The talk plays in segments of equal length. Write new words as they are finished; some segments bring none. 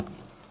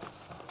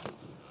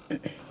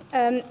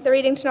The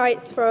reading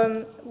tonight's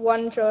from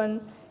 1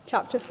 John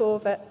chapter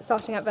 4,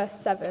 starting at verse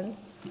 7.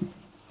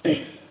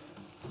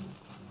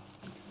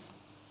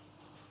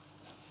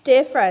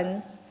 Dear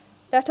friends,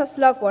 let us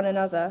love one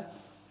another,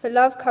 for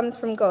love comes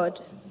from God.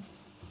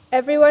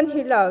 Everyone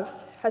who loves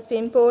has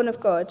been born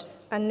of God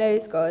and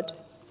knows God.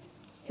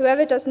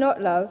 Whoever does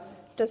not love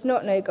does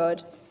not know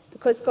God,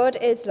 because God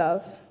is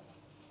love.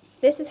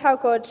 This is how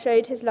God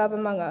showed his love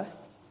among us.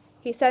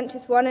 He sent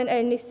his one and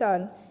only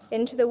Son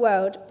into the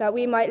world that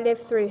we might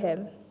live through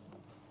him.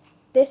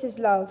 This is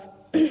love.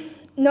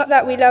 Not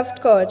that we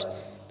loved God,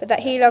 but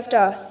that he loved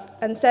us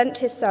and sent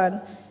his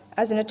Son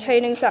as an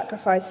atoning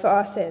sacrifice for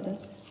our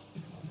sins.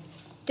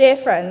 Dear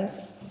friends,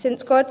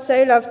 since God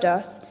so loved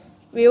us,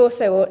 we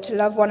also ought to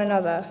love one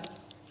another.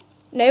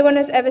 No one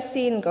has ever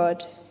seen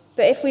God,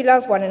 but if we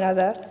love one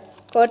another,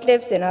 God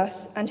lives in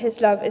us and his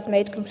love is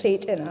made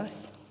complete in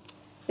us.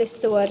 This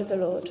is the word of the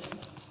Lord.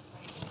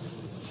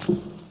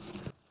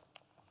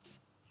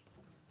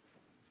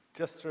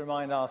 Just to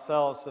remind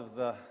ourselves of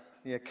the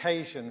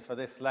occasion for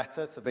this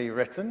letter to be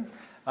written,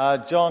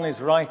 John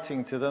is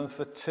writing to them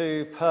for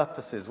two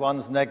purposes.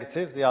 One's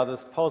negative, the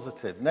other's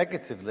positive.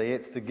 Negatively,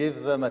 it's to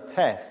give them a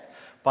test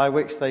by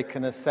which they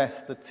can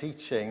assess the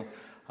teaching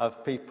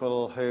of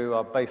people who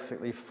are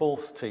basically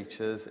false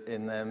teachers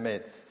in their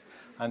midst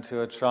and who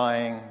are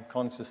trying,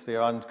 consciously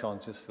or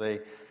unconsciously,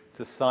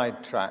 to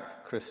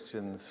sidetrack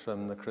Christians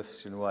from the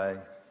Christian way.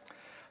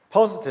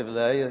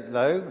 Positively,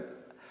 though,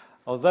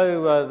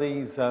 although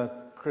these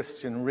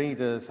Christian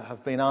readers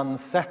have been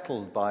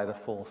unsettled by the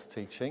false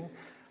teaching,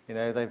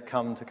 they've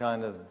come to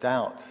kind of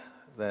doubt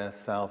their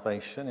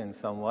salvation in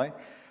some way.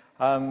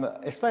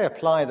 If they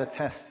apply the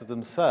tests to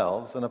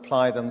themselves and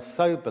apply them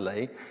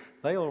soberly,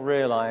 they will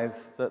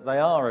realise that they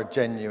are a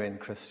genuine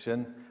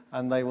Christian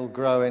and they will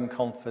grow in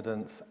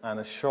confidence and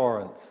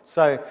assurance.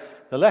 So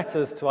the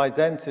letter's to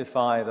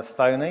identify the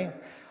phony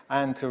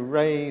and to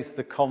raise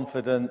the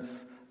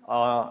confidence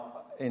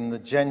in the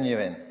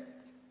genuine.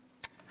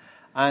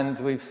 And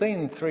we've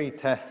seen three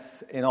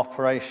tests in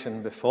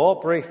operation before.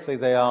 Briefly,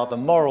 they are the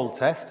moral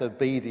test,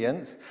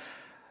 obedience.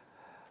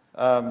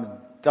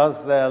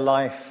 Does their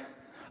life,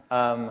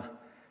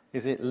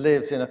 is it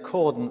lived in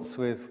accordance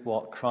with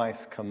what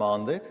Christ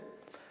commanded?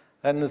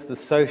 Then there's the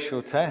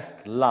social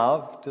test,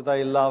 love. Do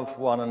they love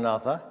one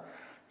another?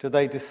 Do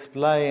they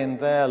display in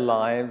their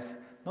lives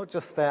not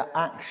just their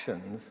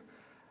actions,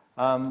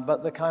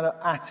 but the kind of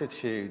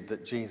attitude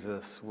that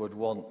Jesus would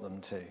want them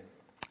to?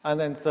 And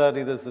then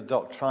thirdly, there's the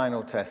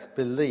doctrinal test,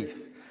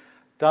 belief.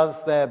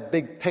 Does their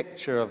big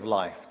picture of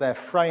life, their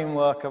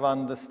framework of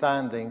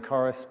understanding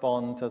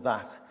correspond to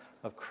that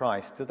of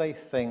Christ? Do they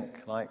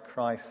think like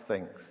Christ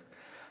thinks?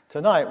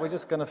 Tonight, we're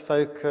just going to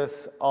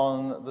focus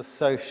on the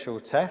social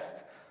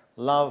test,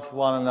 love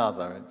one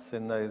another. It's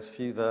in those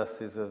few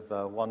verses of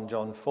 1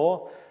 John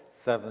 4,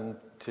 7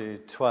 to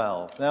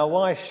 12. Now,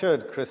 why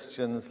should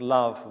Christians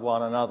love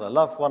one another?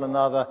 Love one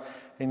another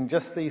in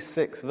just these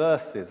 6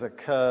 verses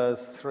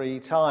occurs 3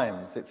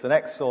 times. It's an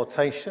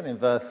exhortation in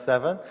verse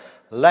 7.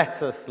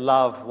 Let us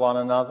love one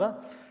another.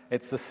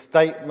 It's a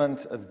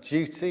statement of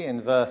duty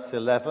in verse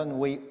 11.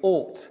 We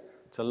ought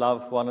to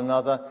love one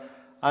another.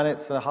 And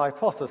it's a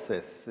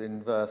hypothesis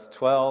in verse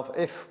 12.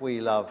 If we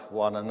love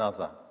one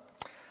another.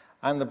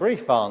 And the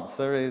brief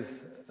answer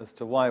is, as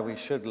to why we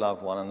should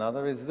love one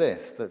another, is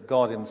this: that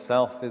God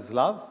himself is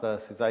love,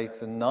 verses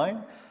 8 and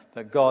 9.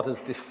 That God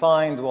has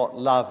defined what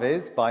love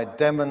is by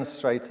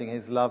demonstrating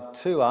his love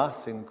to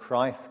us in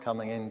Christ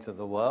coming into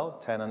the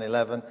world, 10 and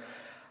 11,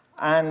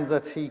 and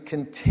that he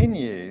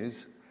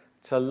continues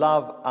to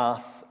love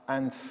us,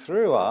 and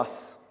through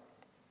us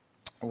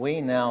we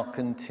now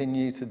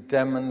continue to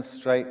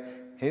demonstrate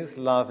his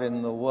love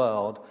in the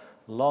world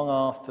long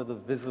after the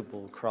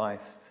visible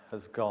Christ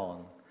has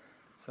gone.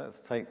 So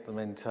let's take them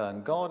in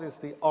turn. God is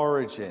the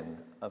origin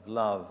of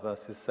love,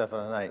 verses 7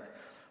 and 8.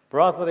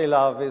 Brotherly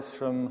love is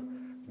from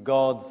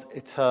God's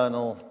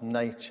eternal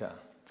nature.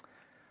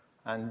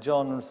 And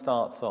John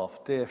starts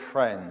off, dear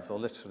friends, or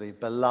literally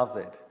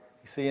beloved.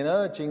 You see, in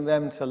urging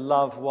them to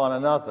love one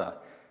another,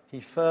 he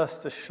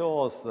first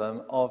assures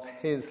them of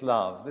his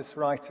love. This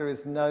writer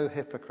is no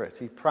hypocrite.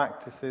 He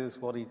practices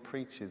what he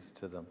preaches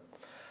to them.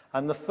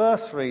 And the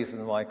first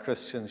reason why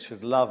Christians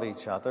should love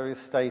each other is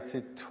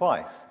stated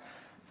twice.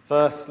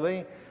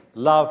 Firstly,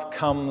 love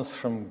comes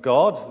from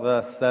God,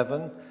 verse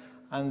 7,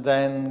 and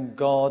then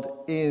God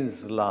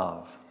is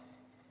love.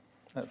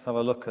 Let's have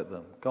a look at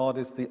them. God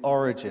is the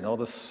origin or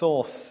the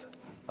source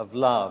of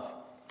love.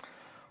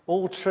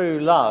 All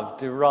true love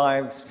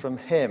derives from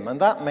him,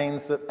 and that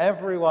means that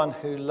everyone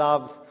who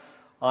loves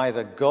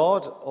either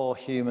God or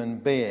human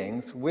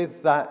beings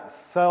with that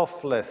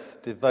selfless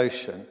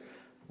devotion,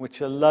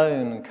 which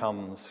alone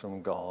comes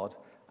from God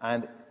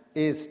and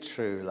is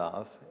true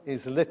love,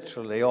 is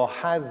literally or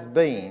has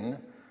been,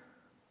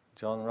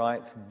 John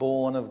writes,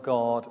 born of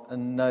God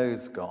and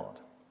knows God.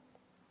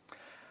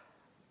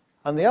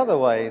 And the other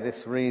way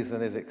this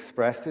reason is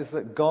expressed is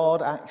that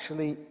God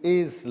actually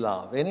is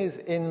love. In his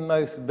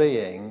inmost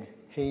being,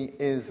 he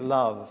is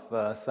love,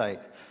 verse 8.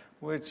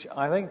 which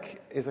I think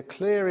is a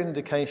clear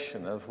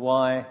indication of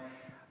why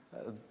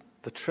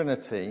the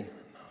Trinity,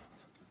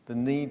 the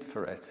need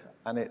for it,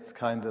 and its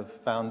kind of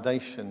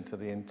foundation to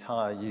the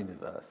entire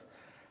universe,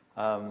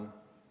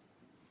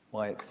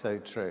 why it's so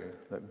true,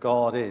 that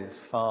God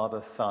is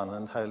Father, Son,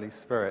 and Holy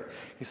Spirit.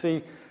 You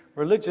see,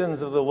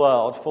 religions of the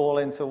world fall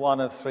into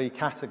one of three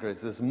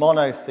categories. There's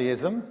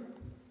monotheism,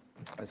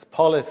 there's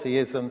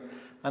polytheism,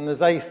 and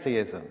there's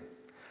atheism.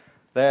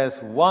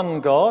 There's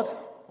one God,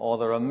 or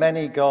there are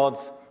many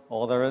gods,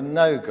 or there are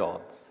no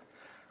gods.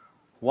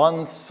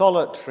 One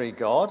solitary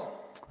God,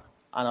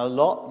 and a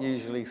lot,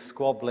 usually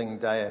squabbling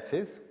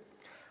deities,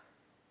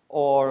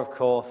 or, of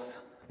course,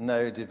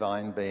 no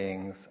divine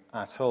beings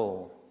at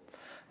all.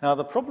 Now,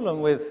 the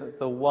problem with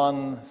the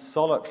one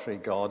solitary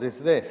God is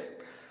this: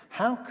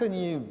 how can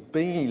you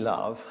be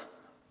love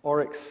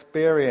or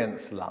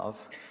experience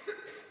love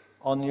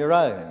on your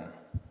own?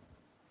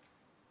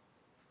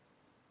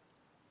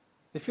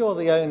 If you're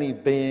the only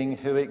being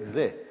who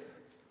exists,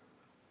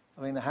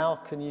 I mean, how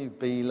can you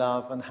be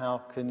love and how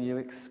can you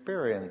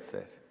experience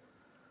it?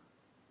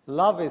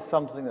 Love is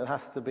something that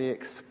has to be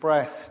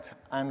expressed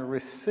and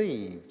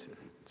received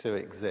to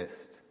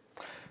exist.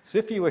 So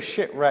if you were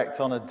shipwrecked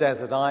on a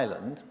desert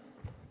island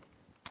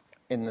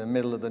in the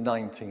middle of the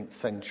 19th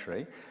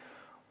century,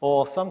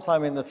 or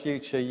sometime in the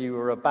future you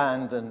were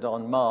abandoned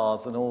on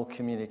Mars and all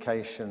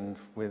communication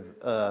with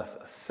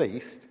Earth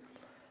ceased,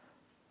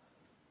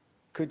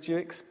 could you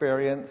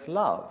experience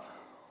love?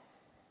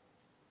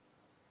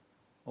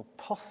 Or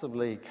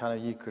possibly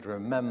you could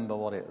remember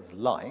what it was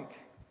like,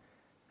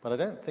 but I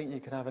don't think you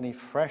could have any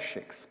fresh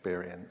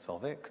experience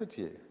of it, could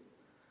you?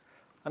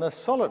 And a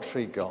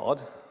solitary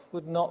God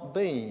would not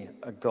be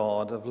a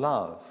God of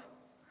love.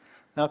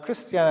 Now,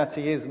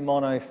 Christianity is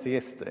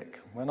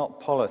monotheistic. We're not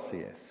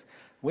polytheists.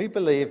 We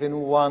believe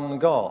in one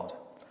God,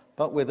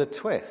 but with a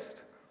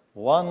twist.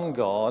 One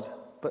God,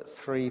 but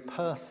three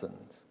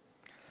persons.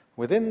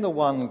 Within the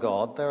one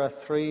God, there are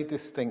three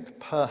distinct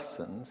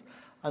persons,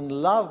 and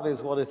love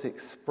is what is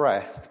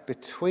expressed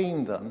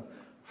between them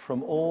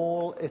from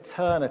all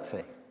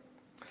eternity.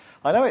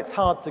 I know it's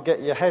hard to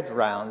get your head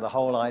round the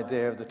whole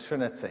idea of the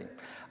Trinity,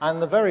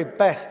 and the very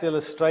best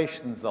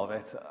illustrations of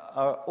it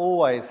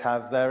always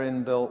have their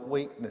inbuilt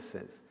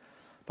weaknesses.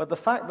 But the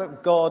fact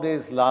that God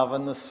is love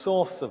and the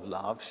source of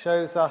love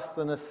shows us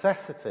the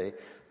necessity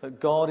that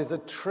God is a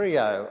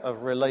trio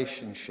of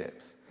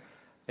relationships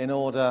in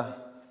order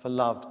for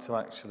love to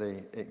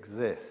actually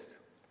exist.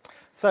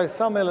 So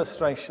some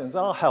illustrations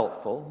are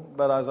helpful,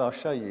 but as I'll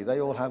show you, they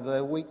all have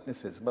their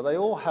weaknesses. But they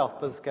all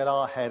help us get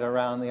our head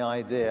around the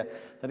idea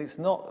that it's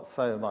not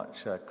so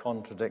much a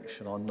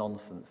contradiction or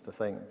nonsense to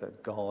think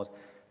that God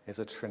is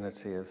a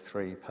trinity of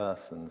three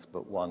persons,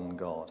 but one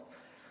God.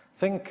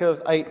 Think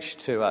of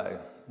H2O,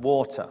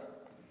 water.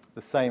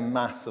 The same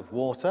mass of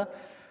water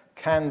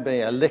can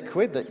be a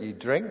liquid that you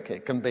drink.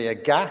 It can be a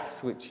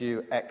gas which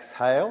you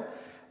exhale.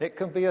 It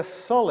can be a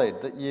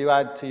solid that you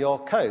add to your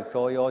Coke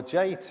or your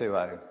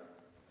J2O.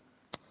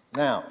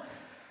 Now,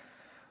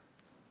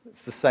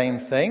 it's the same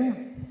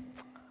thing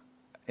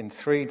in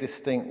three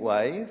distinct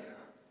ways,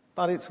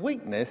 but its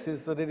weakness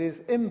is that it is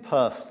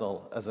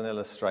impersonal as an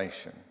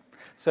illustration.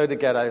 So to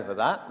get over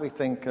that, we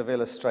think of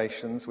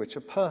illustrations which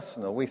are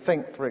personal. We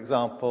think, for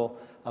example,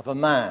 of a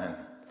man.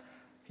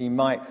 He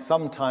might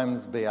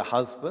sometimes be a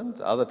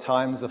husband, other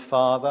times a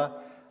father,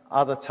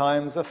 other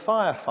times a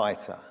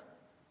firefighter.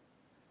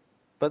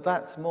 But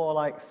that's more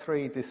like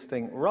three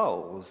distinct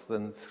roles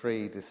than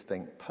three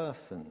distinct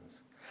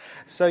persons.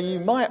 So you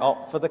might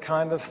opt for the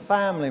kind of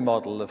family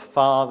model of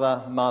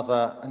father,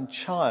 mother, and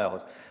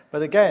child.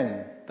 But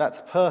again,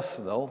 that's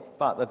personal,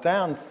 but the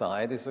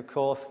downside is, of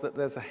course, that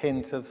there's a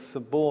hint of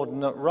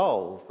subordinate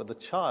role for the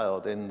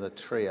child in the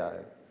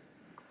trio.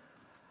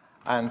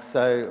 And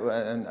so,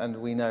 and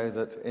we know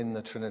that in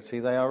the Trinity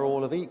they are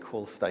all of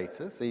equal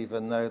status,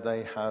 even though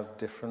they have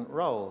different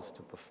roles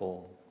to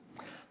perform.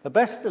 The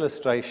best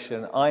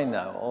illustration I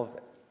know of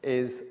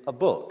is a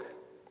book.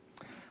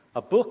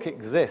 A book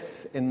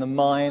exists in the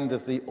mind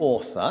of the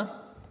author,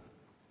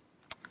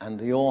 and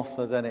the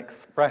author then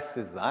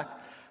expresses that,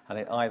 and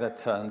it either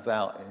turns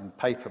out in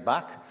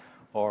paperback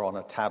or on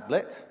a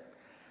tablet.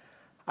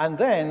 And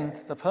then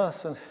the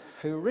person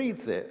who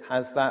reads it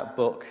has that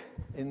book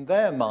in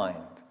their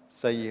mind.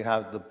 So you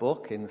have the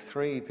book in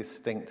three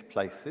distinct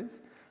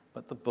places,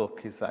 but the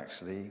book is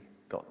actually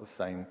got the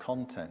same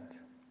content.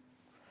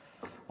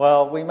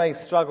 Well, we may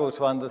struggle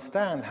to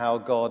understand how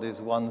God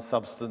is one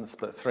substance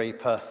but three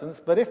persons,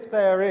 but if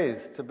there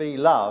is to be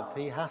love,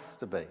 he has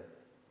to be.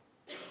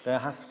 There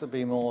has to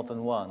be more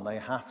than one. They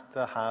have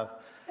to have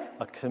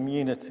a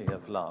community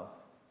of love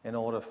in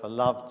order for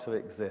love to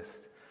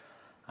exist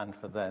and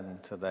for them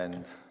to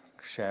then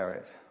share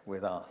it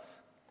with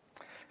us.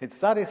 It's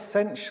that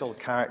essential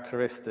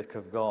characteristic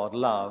of God,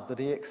 love, that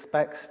he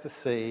expects to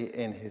see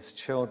in his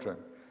children.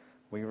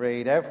 We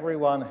read,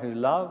 "Everyone who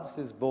loves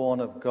is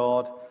born of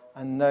God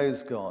and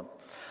knows God."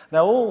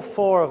 Now, all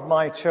four of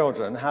my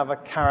children have a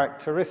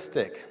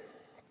characteristic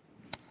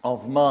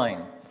of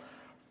mine.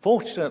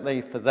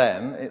 Fortunately for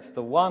them, it's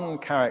the one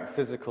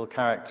physical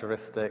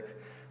characteristic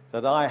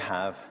that I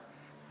have,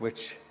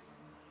 which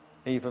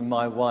even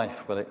my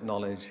wife will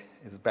acknowledge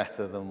is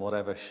better than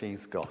whatever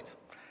she's got.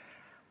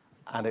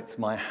 And it's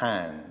my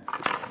hands.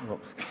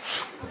 Whoops.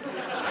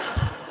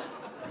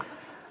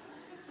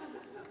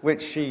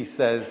 Which she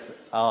says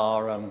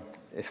are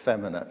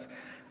effeminate,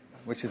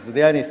 which is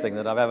the only thing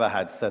that I've ever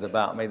had said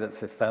about me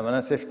that's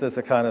effeminate. If there's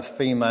a kind of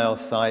female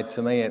side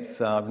to me,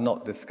 it's I've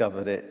not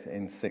discovered it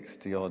in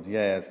 60-odd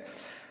years.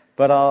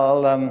 But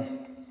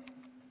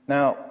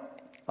now,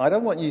 I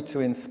don't want you to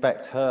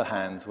inspect her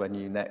hands when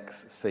you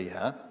next see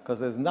her, because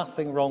there's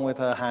nothing wrong with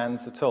her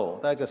hands at all.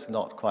 They're just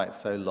not quite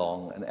so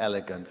long and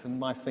elegant, and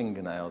my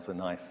fingernails are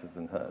nicer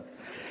than hers.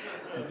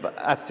 But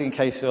that's in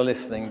case you're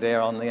listening,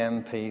 dear, on the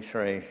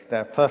MP3.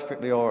 They're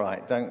perfectly all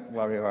right. Don't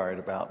worried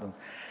about them.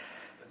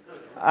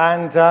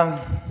 And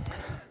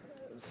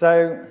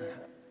so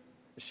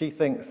she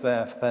thinks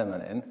they're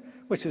feminine,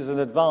 which is an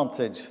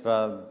advantage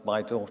for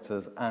my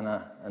daughters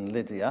Anna and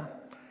Lydia.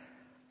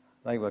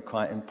 They were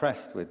quite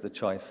impressed with the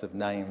choice of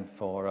name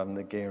for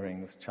the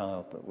Gearings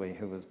child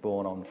who was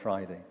born on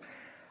Friday.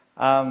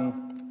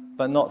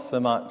 But not so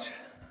much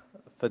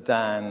for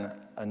Dan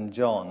and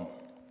John.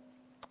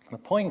 The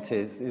point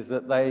is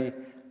that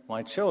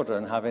my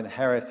children, have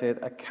inherited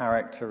a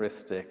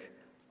characteristic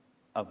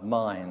of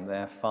mine,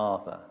 their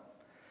father.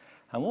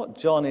 And what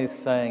John is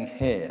saying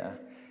here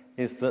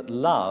is that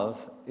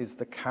love is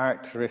the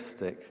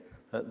characteristic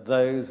that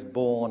those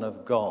born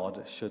of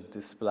God should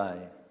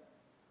display.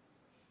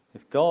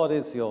 If God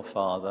is your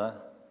father,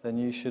 then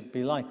you should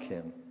be like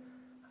him.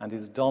 And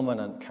his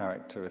dominant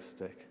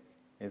characteristic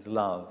is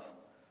love.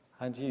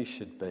 And you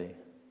should be.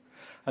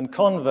 And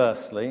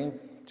conversely,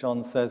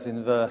 John says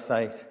in verse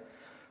 8,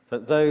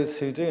 that those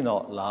who do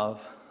not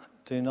love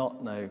do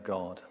not know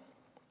God.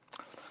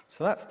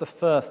 So that's the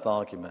first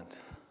argument.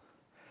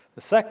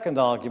 The second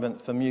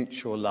argument for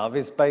mutual love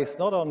is based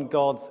not on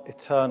God's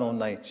eternal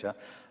nature,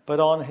 but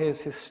on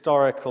his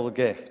historical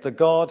gift. The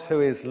God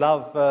who is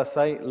love, verse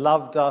 8,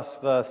 loved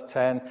us, verse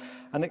 10,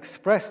 and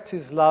expressed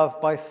his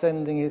love by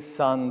sending his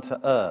Son to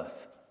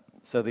earth.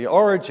 So the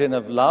origin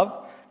of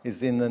love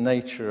is in the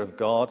nature of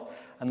God,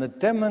 and the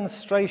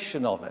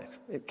demonstration of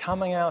it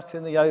coming out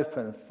in the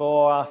open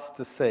for us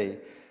to see,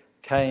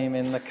 came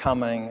in the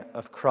coming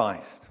of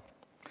Christ.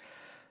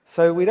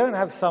 So we don't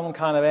have some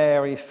kind of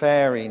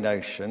airy-fairy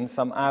notion,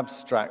 some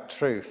abstract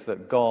truth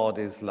that God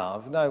is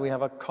love. No, we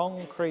have a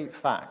concrete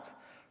fact.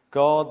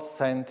 God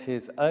sent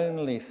his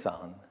only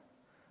Son,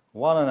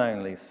 one and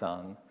only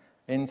Son,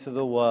 into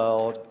the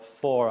world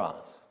for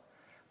us.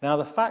 Now,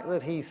 the fact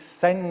that he's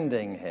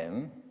sending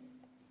him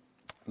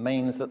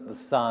means that the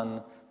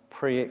Son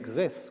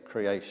pre-exists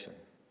creation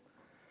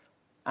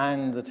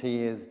and that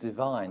he is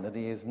divine, that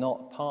he is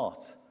not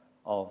part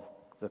of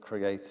the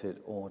created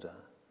order.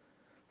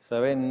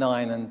 So in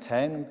 9 and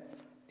 10,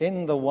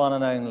 in the one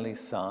and only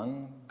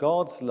Son,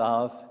 God's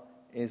love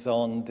is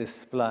on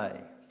display.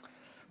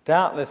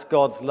 Doubtless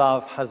God's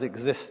love has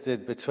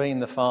existed between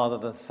the Father,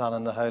 the Son,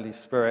 and the Holy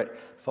Spirit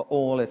for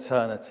all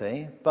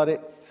eternity, but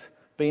it's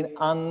been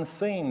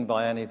unseen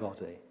by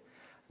anybody.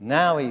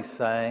 Now he's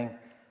saying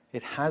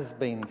it has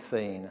been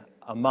seen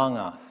among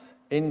us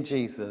in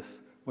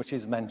Jesus, which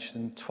is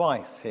mentioned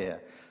twice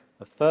here.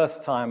 The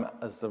first time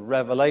as the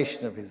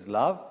revelation of his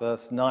love,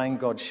 verse 9,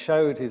 God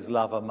showed his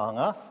love among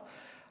us,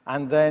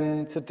 and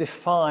then to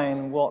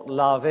define what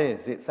love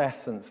is, its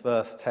essence,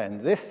 verse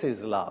 10. This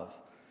is love.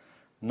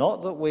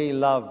 Not that we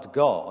loved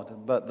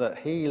God, but that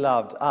he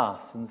loved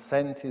us and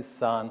sent his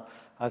Son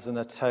as an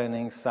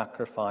atoning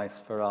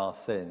sacrifice for our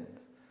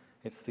sins.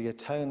 It's the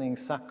atoning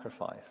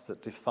sacrifice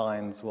that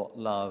defines what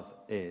love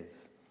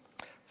is.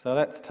 So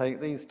let's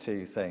take these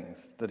two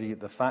things,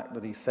 the fact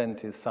that he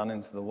sent his Son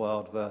into the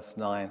world, verse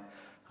 9,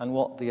 and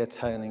what the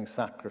atoning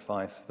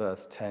sacrifice,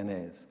 verse 10,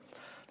 is.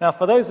 Now,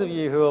 for those of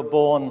you who are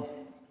born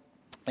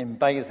in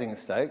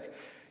Basingstoke,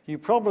 you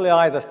probably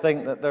either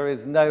think that there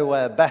is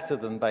nowhere better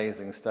than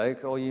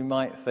Basingstoke, or you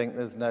might think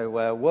there's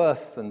nowhere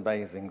worse than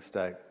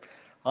Basingstoke.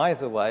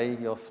 Either way,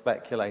 you're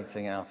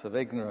speculating out of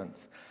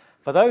ignorance.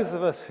 For those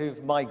of us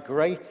who've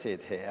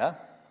migrated here,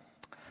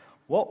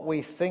 what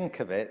we think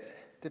of it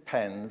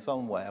depends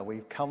on where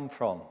we've come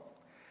from.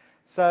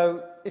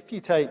 So if you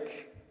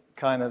take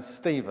kind of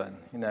Stephen,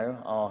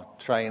 our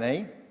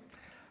trainee,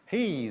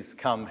 he's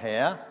come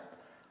here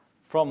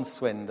from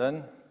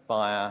Swindon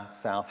via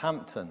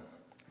Southampton,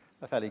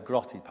 a fairly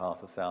grotty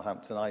part of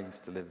Southampton. I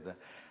used to live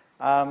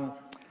there.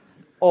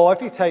 Or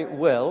if you take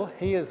Will,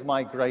 he has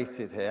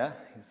migrated here.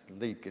 He's the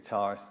lead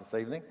guitarist this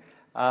evening.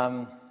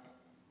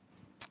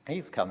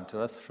 He's come to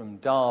us from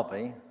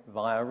Derby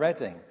via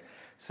Reading.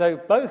 So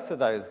both of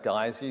those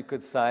guys, you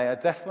could say, are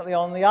definitely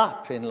on the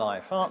up in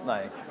life, aren't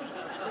they?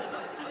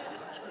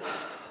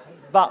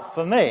 But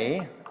for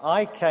me,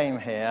 I came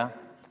here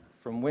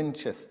from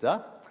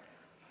Winchester,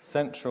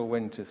 central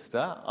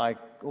Winchester. I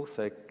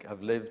also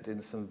have lived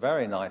in some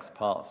very nice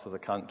parts of the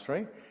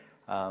country.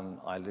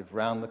 I lived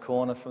round the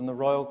corner from the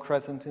Royal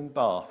Crescent in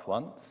Bath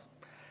once,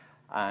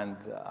 and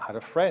I had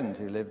a friend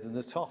who lived in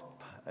the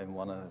top in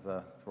one of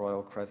the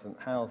Royal Crescent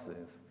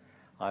houses.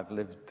 I've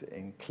lived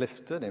in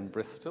Clifton in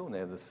Bristol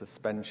near the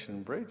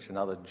Suspension Bridge,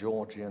 another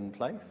Georgian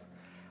place.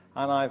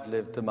 And I've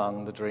lived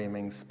among the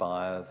dreaming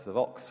spires of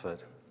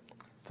Oxford.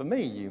 For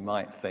me, you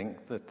might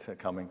think that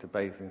coming to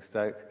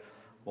Basingstoke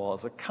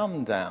was a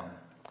come down.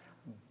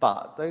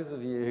 But those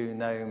of you who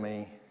know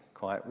me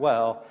quite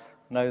well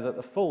know that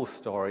the full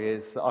story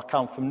is that I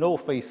come from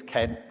northeast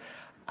Kent,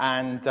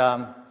 and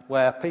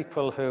where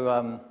people who,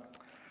 in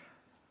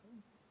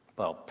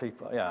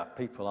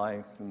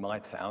my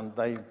town,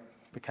 they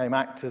became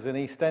actors in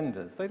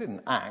EastEnders. They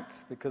didn't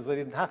act because they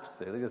didn't have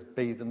to. They just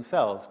be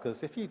themselves.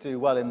 Because if you do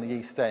well in the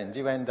East End,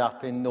 you end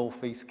up in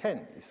northeast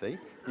Kent, you see.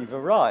 You've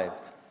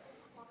arrived.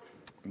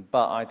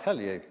 But I tell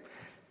you,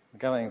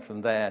 going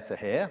from there to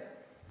here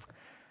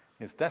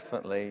is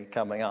definitely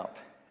coming up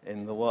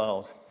in the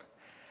world.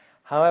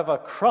 However,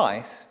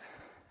 Christ,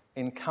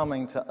 in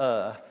coming to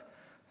earth,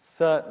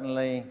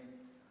 certainly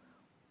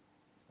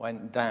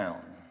went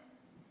down.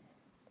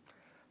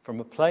 From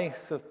a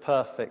place of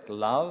perfect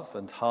love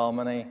and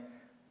harmony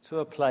to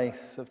a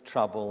place of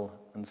trouble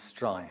and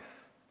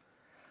strife.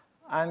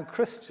 And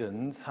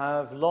Christians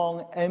have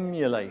long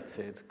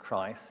emulated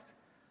Christ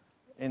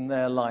in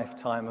their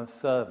lifetime of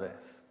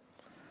service.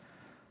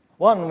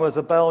 One was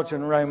a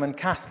Belgian Roman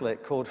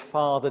Catholic called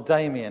Father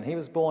Damien. He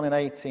was born in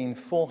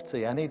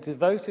 1840, and he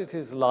devoted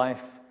his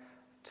life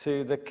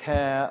to the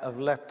care of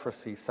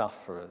leprosy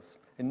sufferers.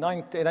 In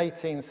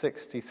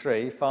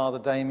 1863, Father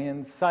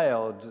Damien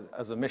sailed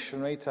as a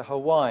missionary to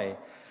Hawaii,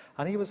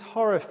 and he was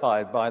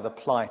horrified by the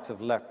plight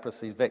of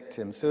leprosy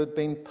victims who had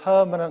been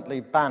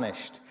permanently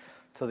banished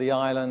to the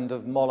island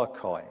of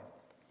Molokai.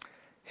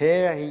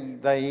 Here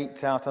they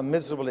eked out a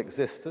miserable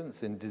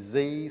existence in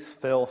disease,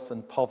 filth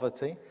and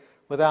poverty,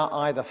 without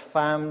either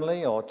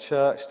family or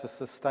church to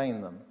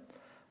sustain them.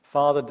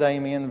 Father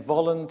Damien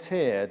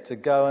volunteered to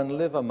go and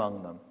live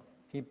among them.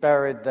 He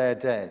buried their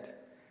dead.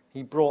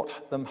 He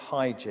brought them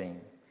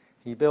hygiene.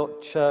 He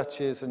built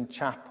churches and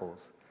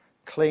chapels,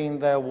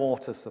 cleaned their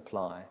water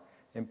supply,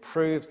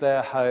 improved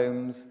their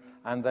homes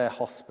and their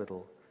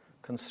hospital,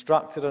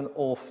 constructed an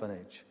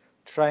orphanage,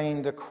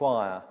 trained a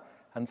choir,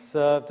 and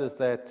served as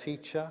their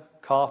teacher,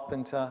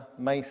 carpenter,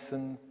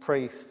 mason,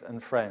 priest,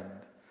 and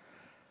friend.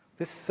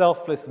 This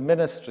selfless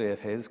ministry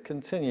of his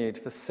continued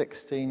for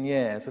 16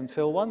 years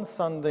until one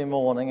Sunday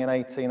morning in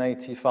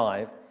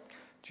 1885,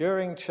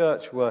 during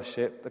church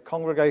worship, the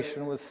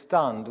congregation was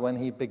stunned when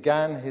he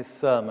began his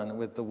sermon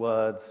with the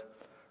words,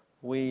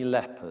 "We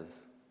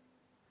lepers,"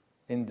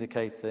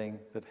 indicating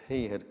that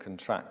he had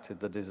contracted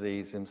the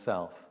disease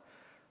himself.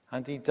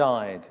 And he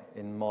died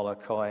in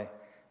Molokai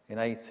in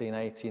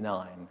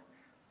 1889,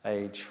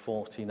 age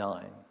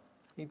 49.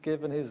 He'd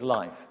given his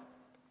life,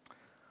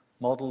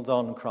 modelled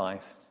on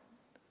Christ,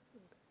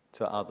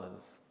 to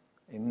others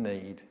in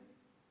need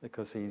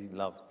because he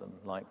loved them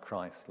like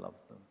Christ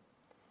loved them.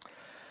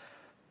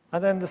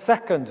 And then the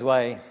second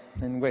way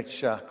in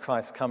which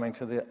Christ coming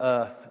to the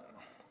earth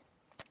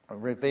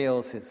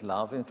reveals his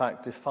love, in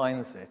fact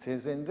defines it,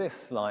 is in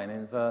this line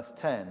in verse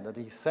 10, that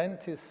he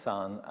sent his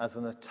Son as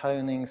an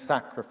atoning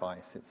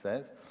sacrifice, it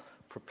says.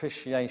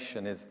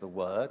 Propitiation is the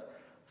word,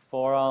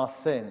 for our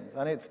sins.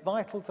 And it's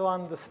vital to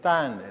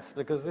understand this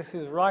because this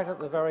is right at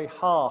the very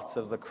heart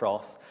of the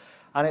cross,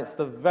 and it's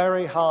the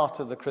very heart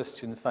of the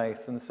Christian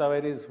faith, and so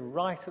it is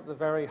right at the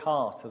very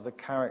heart of the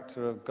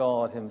character of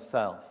God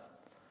himself.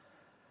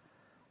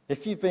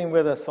 If you've been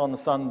with us on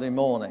Sunday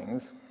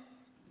mornings,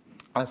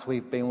 as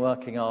we've been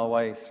working our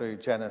way through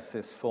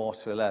Genesis 4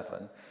 to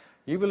 11,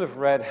 you will have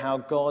read how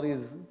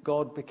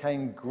God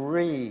became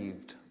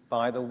grieved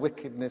by the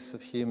wickedness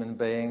of human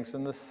beings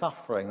and the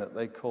suffering that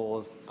they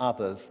caused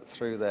others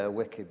through their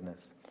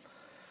wickedness.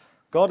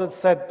 God had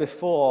said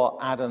before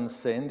Adam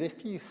sinned,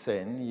 if you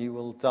sin, you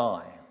will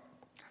die.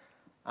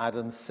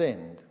 Adam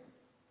sinned,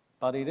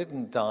 but he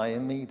didn't die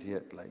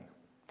immediately.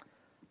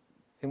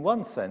 In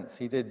one sense,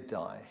 he did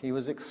die. He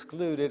was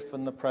excluded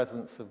from the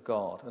presence of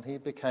God, and he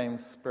became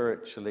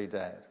spiritually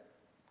dead.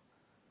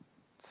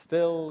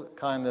 Still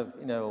kind of,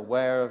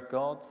 aware of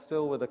God,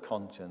 still with a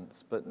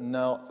conscience, but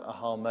not a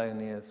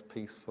harmonious,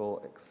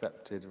 peaceful,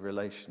 accepted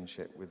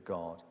relationship with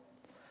God.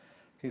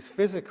 His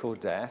physical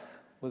death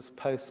was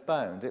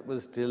postponed. It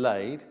was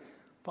delayed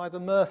by the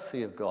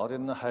mercy of God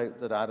in the hope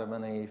that Adam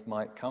and Eve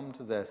might come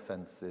to their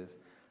senses,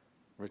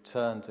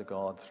 return to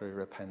God through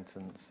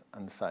repentance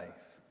and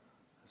faith.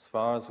 As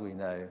far as we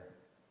know,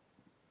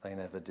 they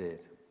never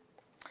did.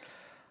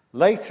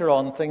 Later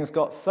on, things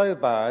got so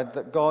bad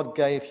that God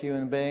gave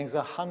human beings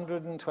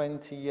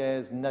 120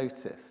 years'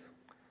 notice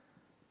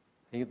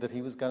that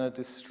he was going to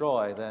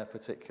destroy their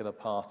particular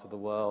part of the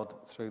world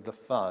through the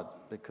flood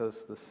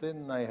because the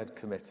sin they had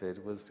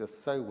committed was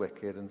just so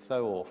wicked and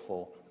so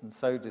awful and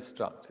so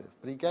destructive.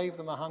 But he gave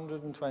them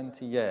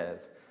 120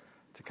 years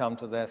to come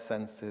to their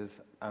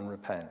senses and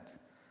repent.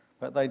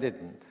 But they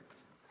didn't.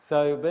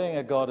 So being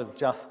a God of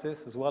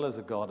justice as well as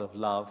a God of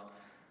love,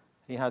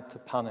 he had to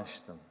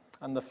punish them.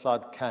 And the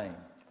flood came.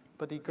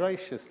 But he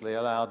graciously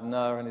allowed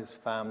Noah and his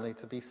family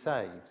to be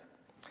saved.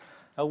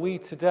 We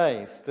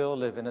today still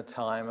live in a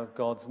time of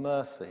God's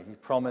mercy. He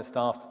promised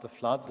after the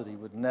flood that he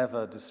would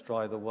never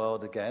destroy the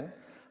world again,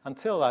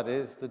 until that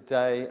is the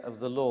day of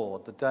the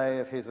Lord, the day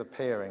of his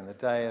appearing, the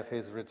day of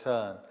his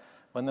return,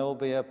 when there will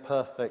be a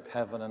perfect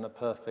heaven and a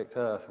perfect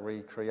earth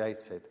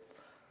recreated.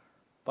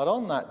 But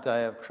on that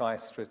day of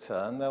Christ's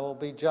return, there will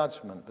be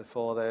judgment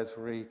before there's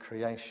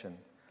recreation.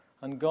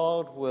 And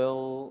God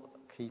will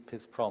keep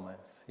his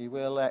promise. He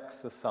will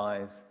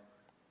exercise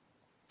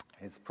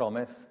his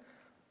promise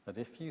that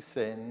if you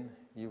sin,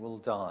 you will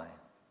die.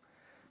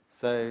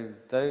 So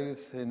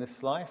those in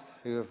this life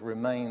who have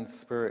remained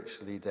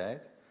spiritually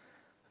dead,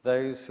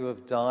 those who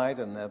have died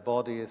and their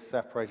body is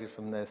separated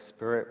from their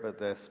spirit, but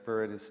their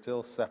spirit is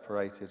still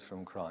separated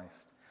from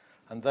Christ,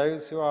 and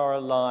those who are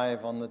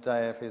alive on the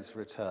day of his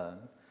return,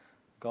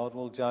 God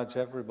will judge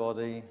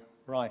everybody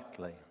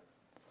rightly.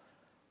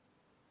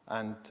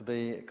 And to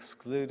be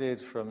excluded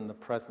from the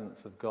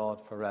presence of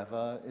God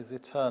forever is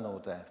eternal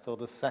death, or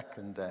the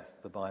second death,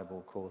 the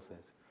Bible calls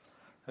it.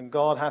 And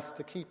God has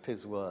to keep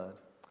his word.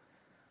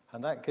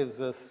 And that gives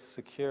us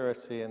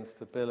security and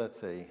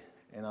stability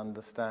in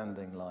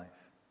understanding life.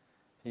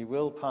 He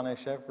will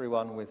punish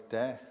everyone with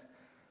death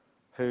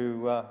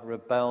who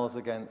rebels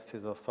against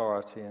his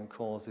authority and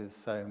causes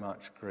so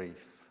much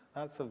grief.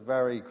 That's a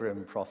very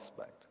grim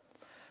prospect.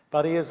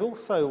 But he has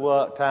also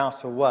worked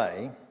out a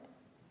way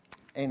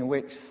in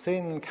which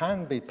sin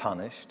can be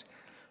punished,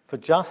 for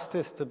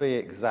justice to be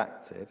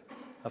exacted,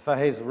 and for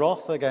his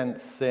wrath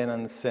against sin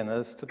and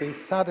sinners to be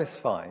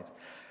satisfied.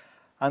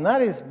 And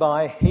that is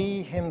by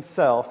he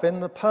himself, in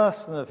the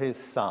person of his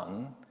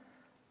Son,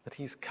 that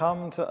he's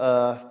come to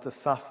earth to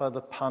suffer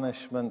the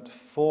punishment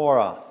for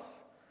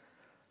us.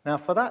 Now,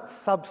 for that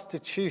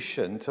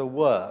substitution to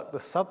work, the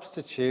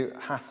substitute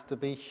has to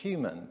be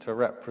human to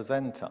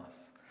represent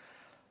us.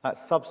 That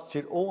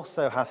substitute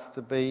also has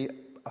to be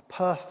a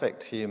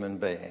perfect human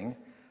being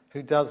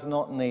who does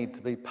not need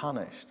to be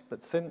punished.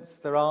 But since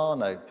there are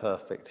no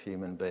perfect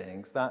human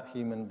beings, that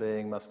human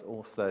being must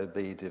also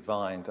be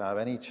divine to have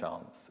any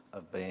chance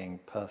of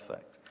being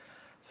perfect.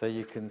 So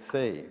you can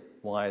see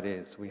why it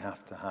is we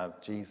have to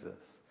have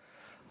Jesus.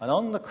 And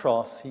on the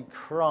cross he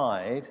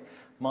cried,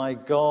 "My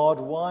God,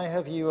 why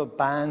have you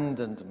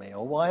abandoned me?"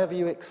 Or "Why have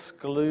you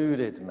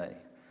excluded me?"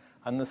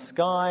 And the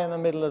sky in the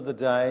middle of the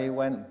day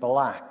went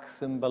black,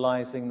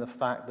 symbolizing the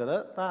fact that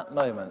at that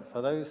moment,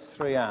 for those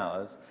 3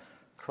 hours,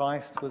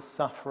 Christ was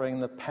suffering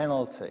the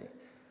penalty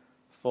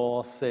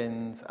for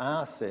sins,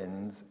 our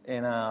sins,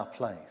 in our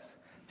place.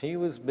 He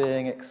was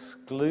being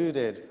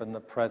excluded from the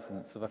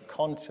presence of a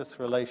conscious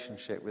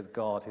relationship with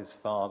God, his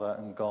Father,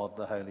 and God,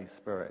 the Holy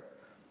Spirit.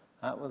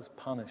 That was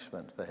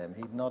punishment for him.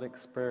 He'd not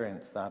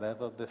experienced that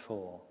ever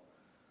before.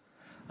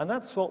 And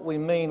that's what we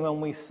mean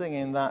when we sing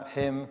in that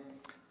hymn,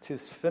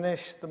 "'Tis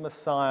finished, the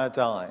Messiah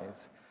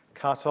dies,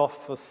 cut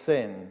off for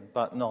sin,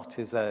 but not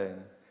his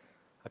own.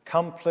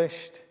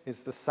 Accomplished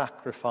is the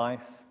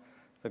sacrifice,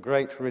 the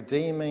great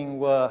redeeming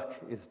work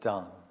is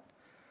done.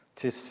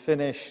 'Tis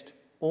finished,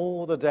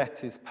 all the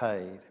debt is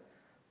paid,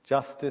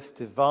 justice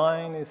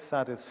divine is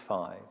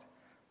satisfied,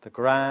 the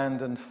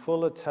grand and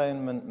full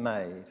atonement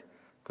made,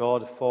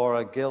 God for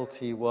a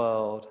guilty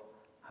world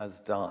has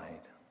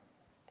died."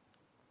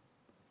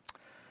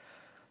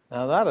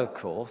 Now that, of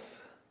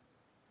course,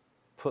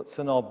 puts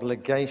an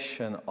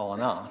obligation on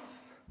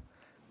us.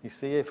 You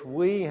see, if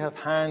we have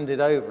handed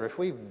over, if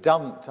we've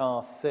dumped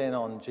our sin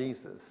on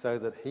Jesus so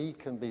that he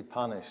can be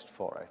punished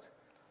for it,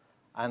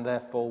 and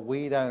therefore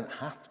we don't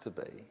have to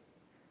be,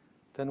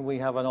 then we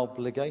have an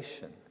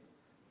obligation.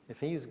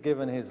 If he's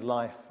given his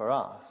life for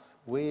us,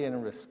 we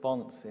in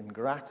response, in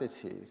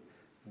gratitude,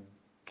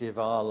 give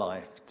our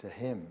life to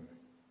him.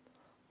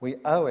 We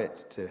owe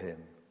it to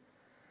him.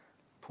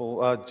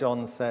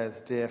 John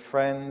says, "Dear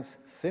friends,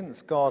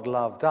 since God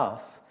loved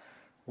us,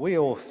 we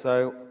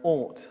also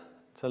ought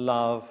to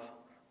love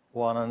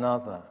one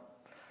another."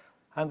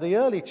 And the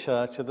early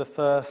church of the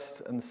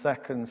 1st and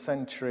 2nd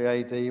century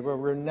AD were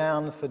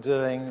renowned for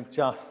doing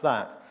just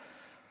that.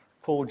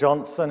 Paul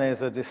Johnson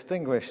is a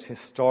distinguished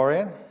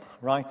historian.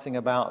 Writing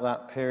about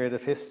that period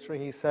of history,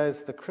 he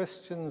says, "The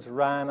Christians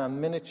ran a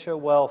miniature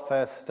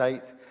welfare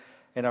state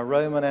in a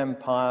Roman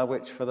Empire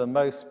which for the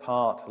most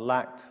part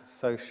lacked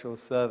social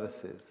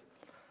services."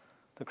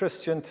 The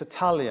Christian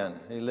Tertullian,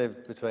 who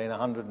lived between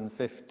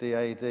 150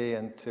 AD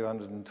and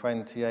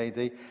 220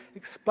 AD,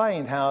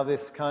 explained how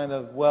this kind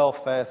of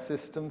welfare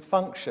system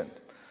functioned.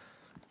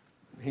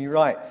 He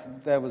writes,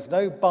 "There was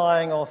no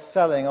buying or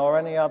selling or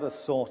any other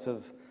sort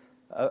of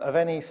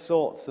any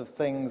sorts of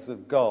things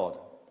of God,"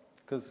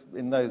 because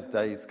in those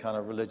days kind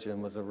of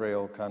religion was a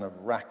real kind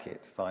of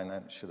racket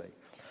financially.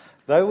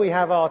 "Though we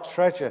have our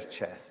treasure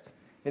chest,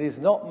 it is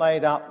not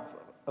made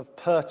up of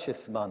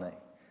purchase money,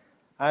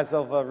 as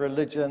of a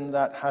religion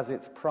that has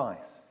its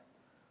price.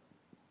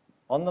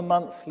 On the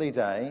monthly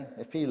day,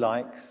 if he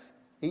likes,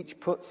 each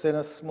puts in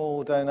a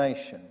small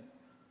donation,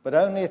 but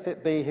only if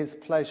it be his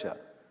pleasure,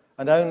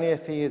 and only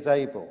if he is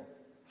able,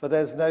 for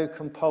there's no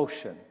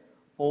compulsion,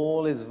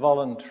 all is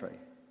voluntary.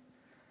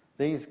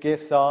 These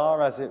gifts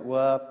are, as it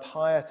were,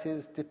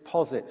 piety's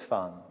deposit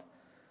fund,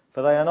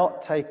 For they are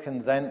not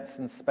taken thence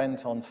and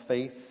spent on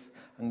feasts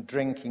and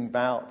drinking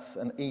bouts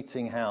and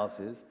eating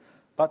houses,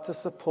 but to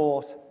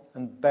support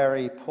and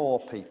bury poor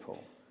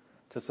people,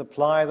 to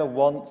supply the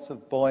wants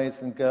of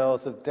boys and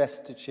girls of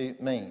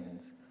destitute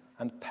means,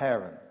 and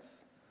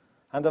parents,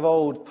 and of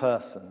old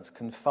persons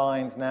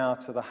confined now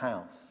to the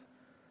house,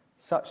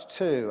 such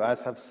too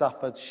as have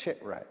suffered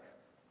shipwreck.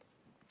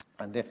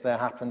 And if there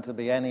happen to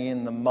be any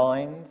in the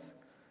mines,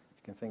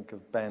 you can think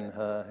of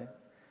Ben-Hur here,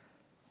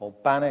 or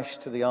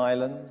banished to the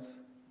islands,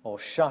 or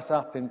shut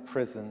up in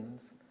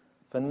prisons,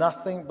 for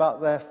nothing but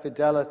their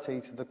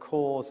fidelity to the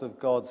cause of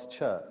God's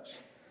church,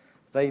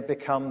 they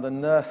become the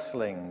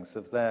nurslings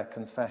of their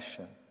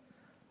confession.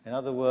 In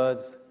other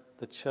words,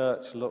 the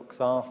church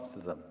looks after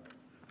them.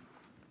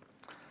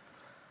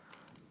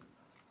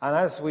 And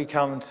as we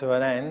come to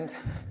an end,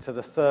 to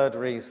the third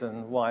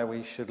reason why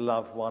we should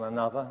love one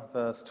another,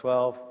 verse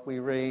 12, we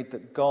read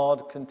that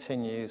God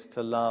continues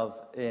to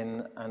love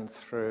in and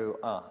through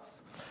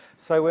us.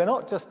 So we're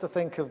not just to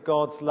think of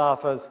God's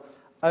love as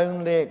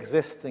only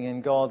existing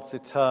in God's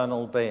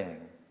eternal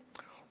being,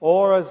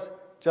 or as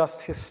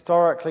just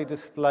historically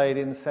displayed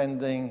in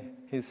sending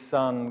his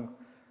Son,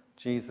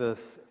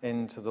 Jesus,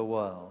 into the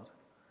world.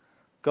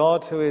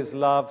 God, who is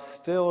love,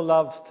 still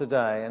loves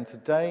today, and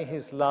today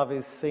his love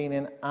is seen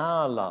in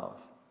our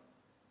love,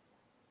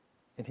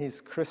 in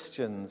his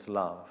Christian's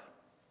love.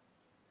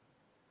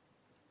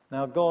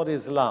 Now, God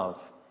is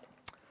love,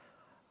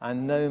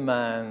 and no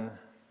man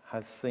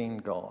has seen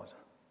God.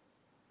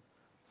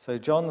 So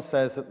John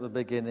says at the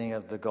beginning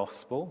of the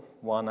Gospel,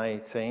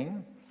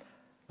 1:18,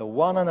 the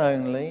one and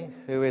only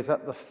who is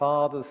at the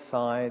Father's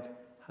side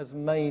has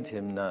made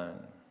him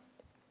known.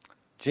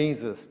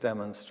 Jesus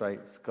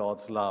demonstrates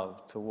God's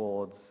love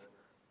towards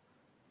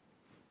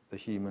the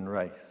human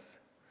race.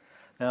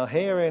 Now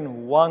here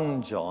in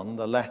 1 John,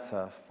 the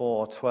letter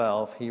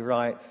 4:12, he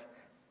writes,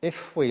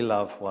 if we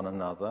love one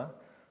another,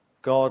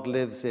 God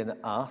lives in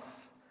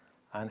us,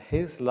 and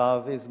his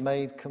love is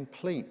made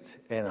complete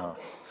in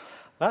us.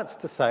 That's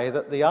to say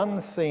that the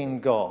unseen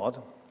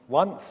God,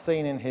 once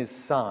seen in his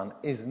Son,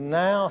 is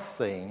now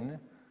seen,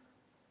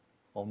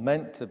 or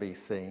meant to be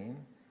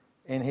seen,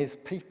 in his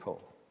people,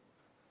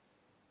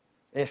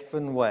 if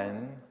and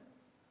when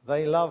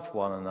they love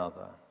one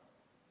another.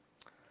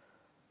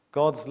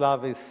 God's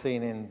love is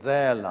seen in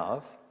their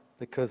love,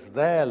 because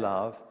their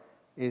love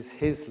is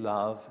his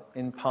love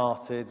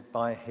imparted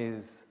by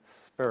his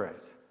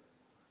Spirit.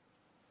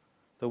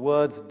 The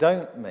words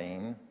don't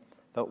mean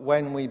that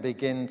when we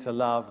begin to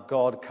love,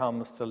 God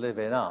comes to live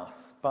in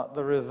us, but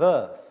the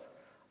reverse.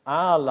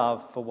 Our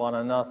love for one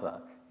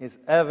another is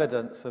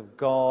evidence of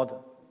God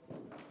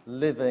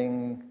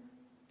living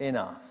in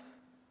us,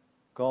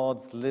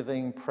 God's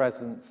living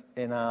presence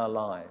in our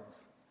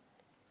lives.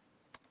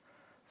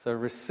 So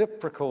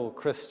reciprocal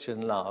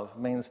Christian love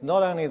means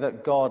not only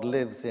that God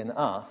lives in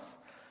us,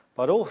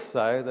 but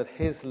also that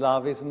his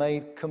love is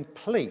made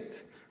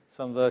complete.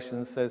 Some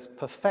versions says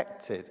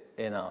perfected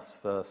in us,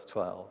 verse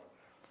 12.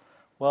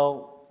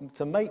 Well,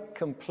 to make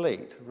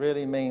complete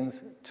really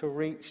means to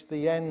reach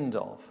the end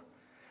of.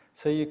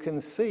 So you can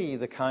see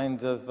the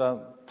kind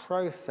of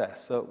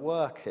process at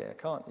work here,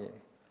 can't you?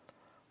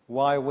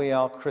 Why we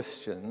are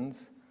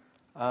Christians,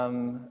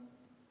 and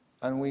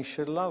we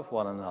should love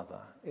one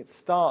another. It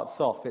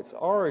starts off, its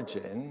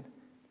origin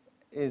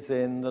is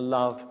in the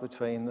love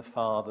between the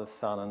Father,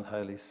 Son, and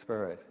Holy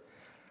Spirit.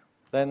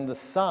 Then the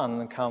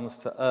Son comes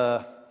to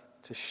earth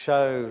to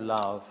show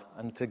love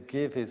and to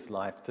give his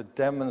life, to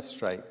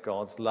demonstrate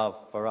God's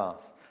love for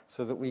us,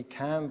 so that we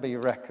can be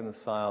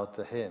reconciled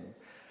to him.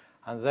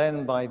 And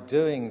then by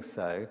doing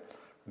so,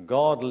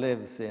 God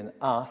lives in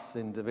us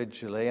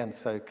individually and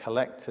so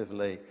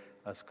collectively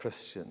as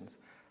Christians.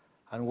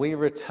 And we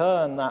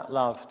return that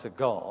love to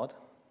God,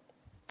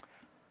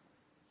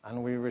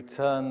 and we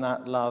return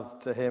that love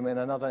to him in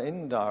another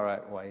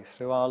indirect way,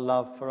 through our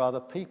love for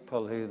other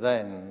people who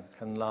then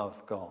can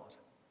love God.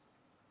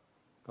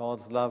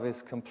 God's love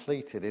is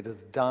completed. It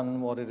has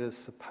done what it is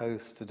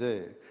supposed to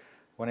do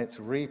when it's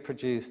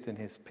reproduced in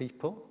his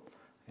people,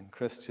 in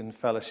Christian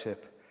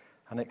fellowship,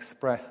 and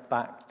expressed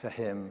back to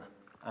him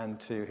and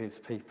to his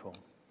people.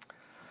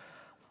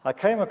 I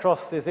came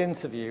across this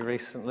interview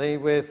recently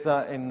with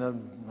in the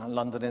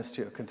London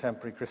Institute of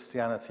Contemporary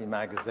Christianity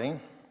magazine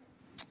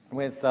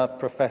with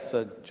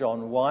Professor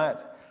John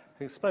Wyatt,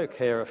 who spoke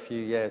here a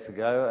few years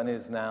ago and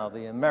is now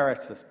the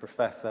Emeritus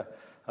Professor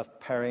of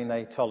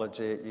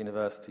Perinatology at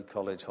University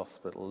College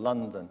Hospital,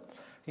 London.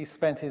 He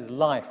spent his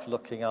life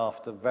looking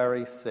after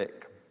very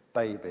sick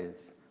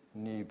babies,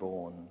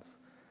 newborns.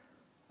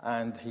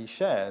 And he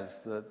shares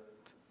that,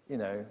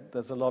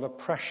 there's a lot of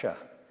pressure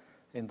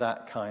in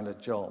that kind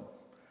of job.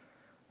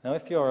 Now,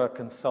 if you're a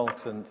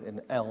consultant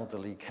in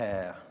elderly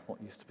care,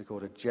 what used to be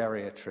called a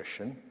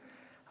geriatrician,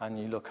 and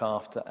you look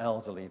after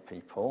elderly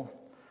people,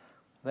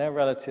 their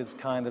relatives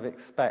kind of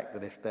expect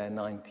that if they're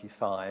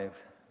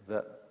 95,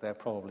 that they're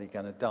probably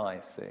going to die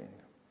soon.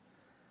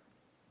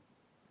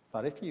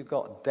 But if you've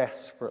got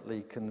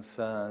desperately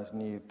concerned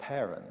new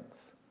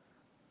parents,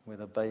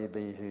 with a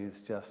baby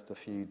who's just a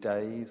few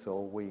days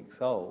or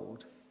weeks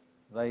old,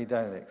 they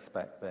don't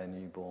expect their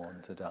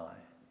newborn to die.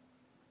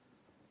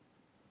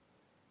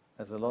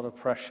 There's a lot of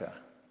pressure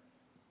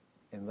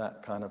in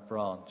that kind of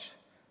branch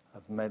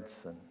of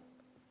medicine.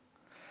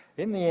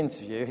 In the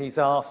interview, he's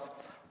asked,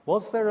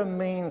 was there a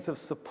means of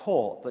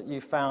support that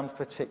you found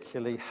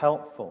particularly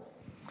helpful?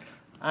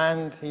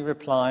 And he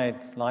replied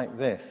like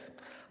this: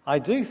 I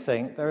do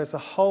think there is a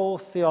whole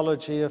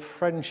theology of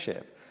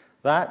friendship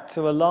that,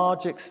 to a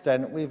large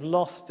extent, we've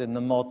lost in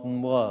the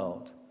modern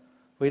world.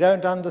 We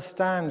don't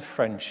understand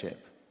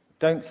friendship,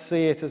 don't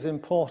see it as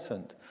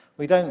important,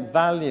 we don't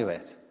value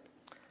it.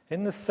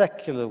 In the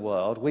secular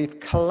world, we've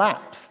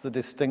collapsed the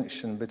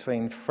distinction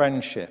between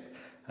friendship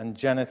and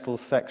genital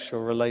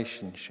sexual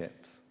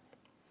relationships.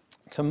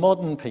 To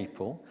modern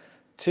people,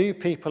 two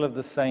people of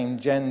the same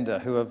gender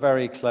who are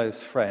very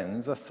close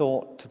friends are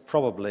thought to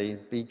probably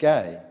be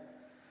gay.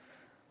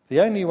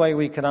 The only way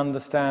we can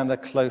understand a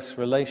close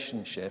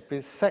relationship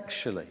is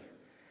sexually.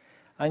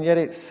 And yet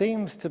it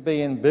seems to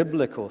be in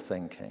biblical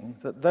thinking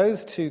that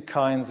those two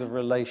kinds of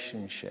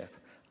relationship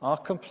are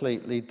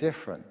completely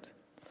different.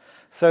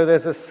 So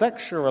there's a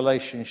sexual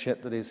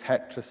relationship that is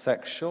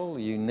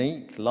heterosexual,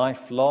 unique,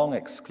 lifelong,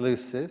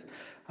 exclusive,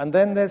 and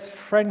then there's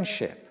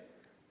friendship,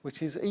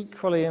 which is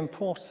equally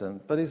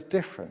important but is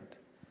different.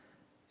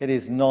 It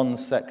is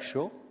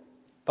non-sexual,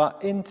 but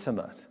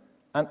intimate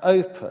and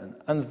open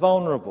and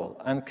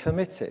vulnerable and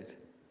committed.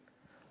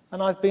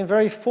 And I've been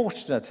very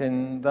fortunate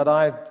in that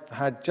I've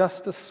had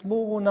just a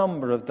small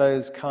number of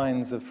those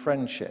kinds of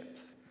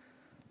friendships,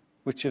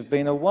 which have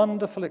been a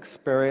wonderful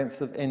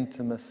experience of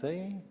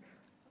intimacy,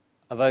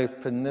 of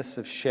openness,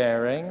 of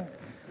sharing,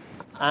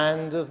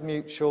 and of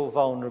mutual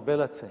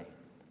vulnerability.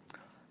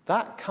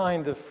 That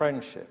kind of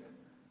friendship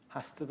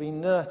has to be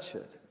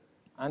nurtured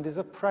and is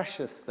a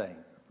precious thing.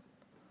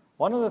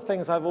 One of the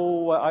things I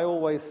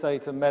always say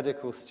to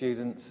medical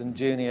students and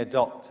junior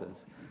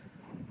doctors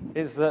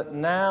is that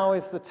now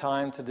is the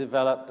time to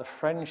develop the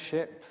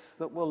friendships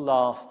that will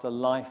last a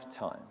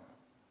lifetime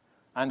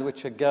and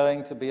which are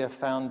going to be a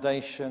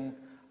foundation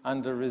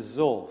and a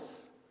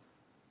resource.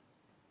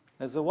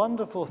 There's a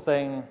wonderful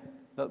thing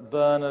that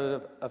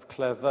Bernard of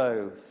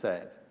Clairvaux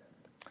said,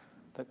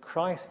 that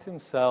Christ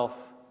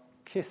himself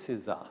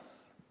kisses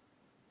us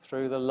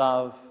through the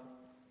love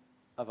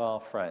of our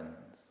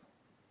friends.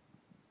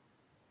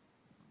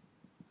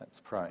 Let's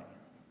pray.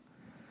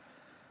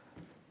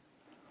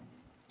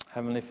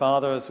 Heavenly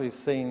Father, as we've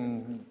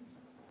seen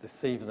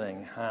this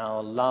evening,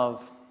 how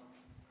love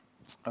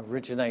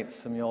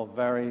originates from your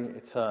very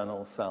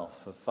eternal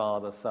self of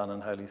Father, Son,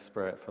 and Holy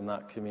Spirit, from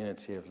that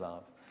community of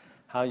love.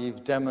 How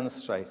you've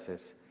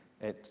demonstrated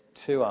it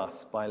to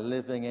us by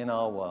living in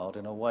our world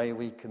in a way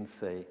we can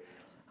see,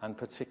 and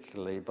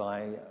particularly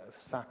by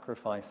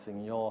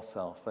sacrificing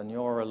yourself and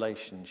your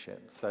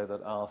relationship so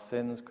that our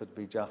sins could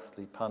be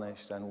justly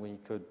punished and we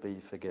could be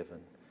forgiven.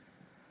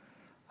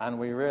 And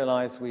we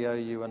realize we owe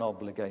you an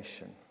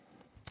obligation.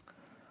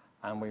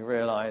 And we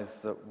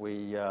realize that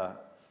we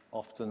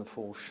often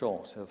fall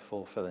short of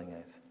fulfilling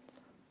it.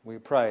 We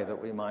pray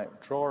that we might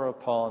draw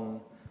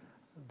upon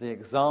the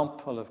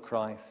example of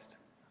Christ,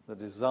 the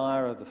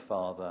desire of the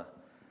Father,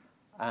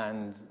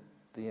 and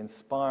the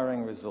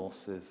inspiring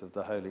resources of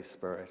the Holy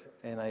Spirit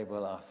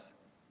enable us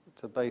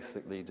to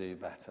basically do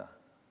better.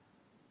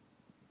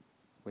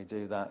 We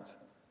do that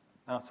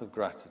out of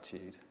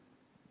gratitude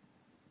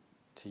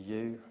to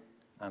you,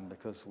 and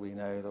because we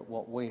know that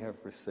what we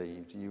have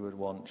received you would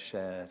want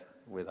shared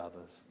with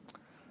others.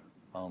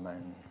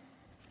 Amen.